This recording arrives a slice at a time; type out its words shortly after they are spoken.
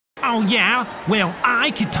Oh yeah? Well,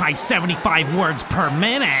 I could type 75 words per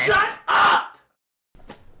minute. Shut up!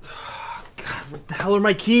 God, what the hell are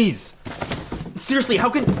my keys? Seriously, how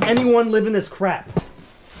can anyone live in this crap?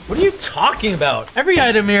 What are you talking about? Every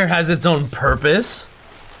item here has its own purpose.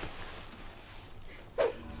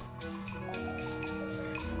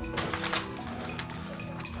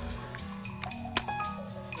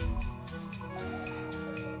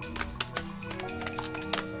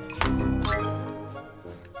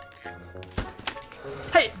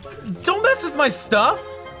 Hey, don't mess with my stuff.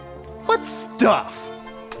 What stuff?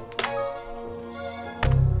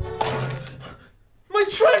 My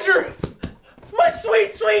treasure! My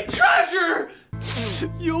sweet, sweet treasure!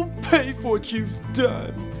 You'll pay for what you've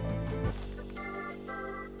done.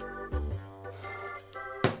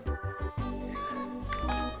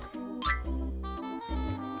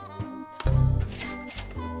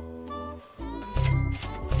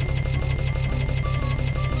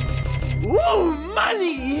 Ooh,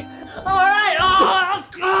 money! Alright,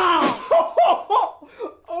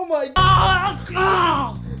 Oh my God!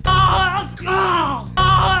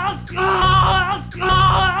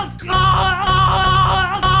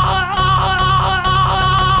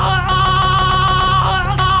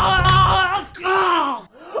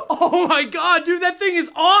 Oh my god, dude, that thing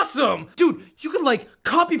is awesome! Dude, you could like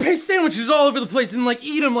copy paste sandwiches all over the place and like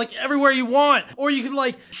eat them like everywhere you want. Or you could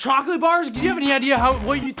like chocolate bars. Do you have any idea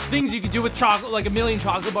things you could do with chocolate, like a million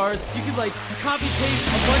chocolate bars? You could like copy paste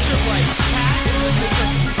a bunch of like cats and like make a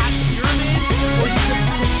cat pyramid. Or you could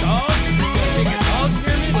do a dog and make a dog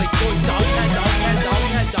pyramid, like going dog cat, dog cat, dog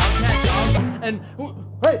cat, dog cat, dog. And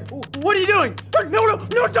hey, what are you doing? No,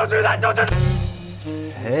 don't do that, don't do that!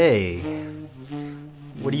 Hey,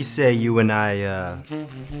 what do you say you and I,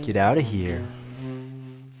 get out of here?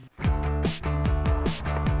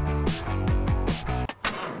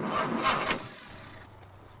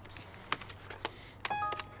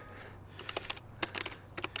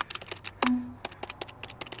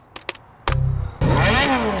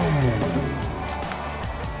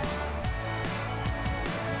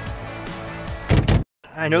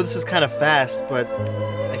 I know this is kind of fast, but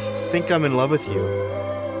I think I'm in love with you.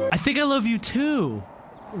 I think I love you too.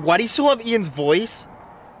 Why do you still have Ian's voice?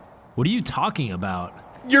 What are you talking about?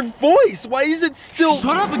 Your voice! Why is it still—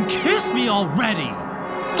 Shut up and kiss me already!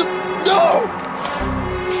 No!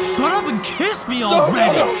 Shut up and kiss me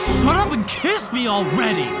already! No. Shut up and kiss me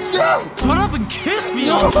already! No! Shut up and kiss me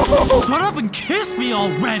already! Shut up and kiss me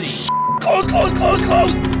already! Close!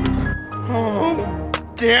 Oh,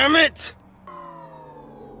 damn it!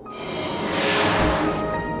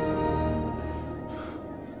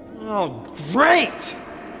 Oh, great!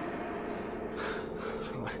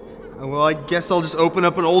 Well, I guess I'll just open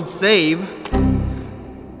up an old save.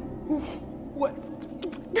 What?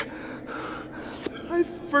 I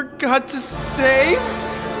forgot to save?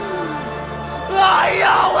 I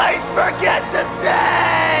always forget to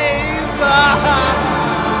save!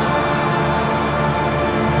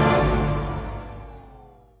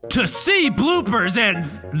 To see bloopers and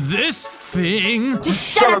this thing, Just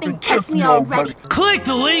shut up and kiss me already. click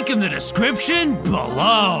the link in the description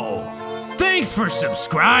below. Thanks for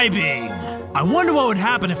subscribing. I wonder what would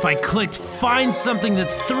happen if I clicked find something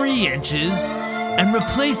that's 3 inches and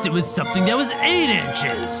replaced it with something that was 8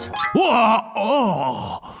 inches. Whoa,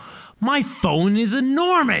 oh, my phone is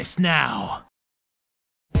enormous now.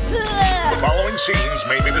 The following scenes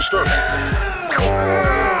may be disturbing.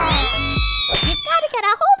 You gotta get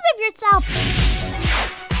a hold of yourself.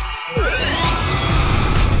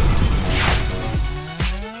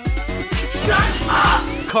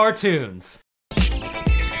 Cartoons.